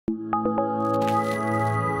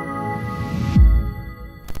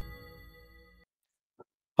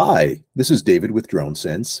Hi, this is David with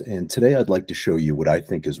DroneSense, and today I'd like to show you what I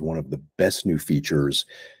think is one of the best new features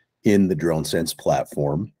in the DroneSense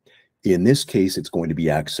platform. In this case, it's going to be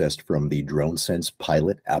accessed from the DroneSense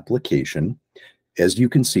Pilot application. As you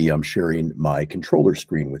can see, I'm sharing my controller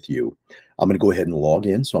screen with you. I'm going to go ahead and log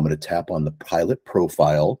in, so I'm going to tap on the Pilot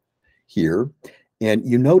profile here. And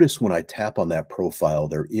you notice when I tap on that profile,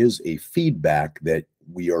 there is a feedback that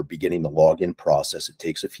we are beginning the login process. It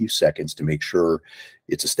takes a few seconds to make sure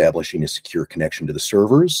it's establishing a secure connection to the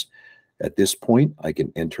servers. At this point, I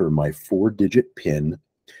can enter my 4-digit PIN.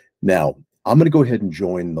 Now, I'm going to go ahead and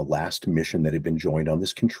join the last mission that had been joined on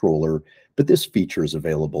this controller, but this feature is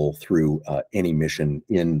available through any mission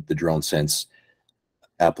in the DroneSense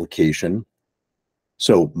application.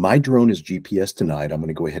 So my drone is GPS denied. I'm going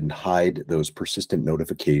to go ahead and hide those persistent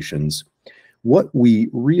notifications. What we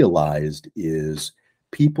realized is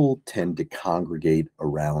people tend to congregate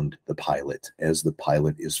around the pilot as the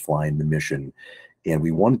pilot is flying the mission. And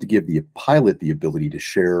we wanted to give the pilot the ability to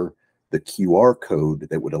share the QR code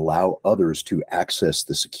that would allow others to access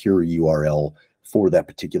the secure URL for that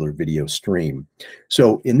particular video stream.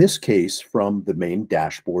 So in this case, from the main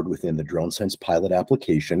dashboard within the DroneSense Pilot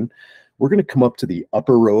application, we're going to come up to the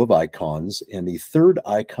upper row of icons, and the third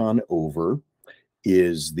icon over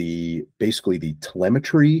is basically the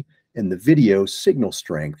telemetry and the video signal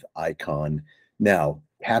strength icon. Now,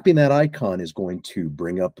 tapping that icon is going to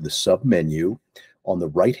bring up the sub menu. On the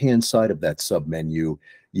right-hand side of that sub menu,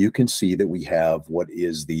 you can see that we have what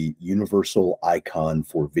is the universal icon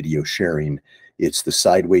for video sharing. It's the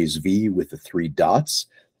sideways V with the 3 dots.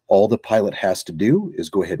 All the pilot has to do is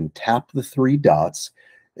go ahead and tap the 3 dots,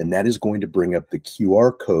 and that is going to bring up the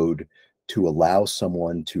QR code to allow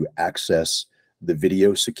someone to access the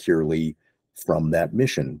video securely from that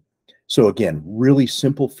mission. So again, really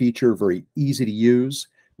simple feature, very easy to use.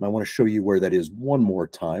 And I want to show you where that is one more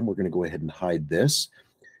time. We're going to go ahead and hide this.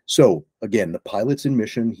 So again, the pilot's in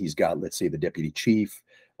mission. He's got, let's say, the deputy chief,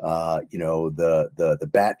 the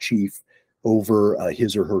bat chief over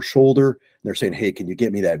his or her shoulder. They're saying, hey, can you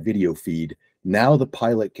get me that video feed? Now the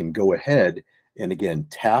pilot can go ahead and again,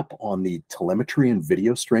 tap on the telemetry and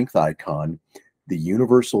video strength icon. The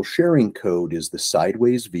universal sharing code is the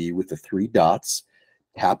sideways V with the 3 dots.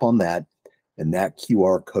 Tap on that, and that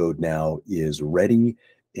QR code now is ready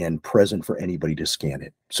and present for anybody to scan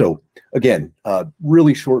it. So again,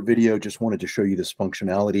 really short video, just wanted to show you this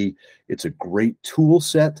functionality. It's a great tool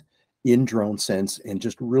set in DroneSense and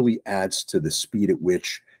just really adds to the speed at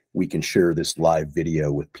which we can share this live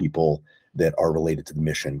video with people that are related to the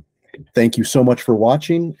mission. Thank you so much for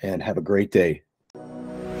watching, and have a great day.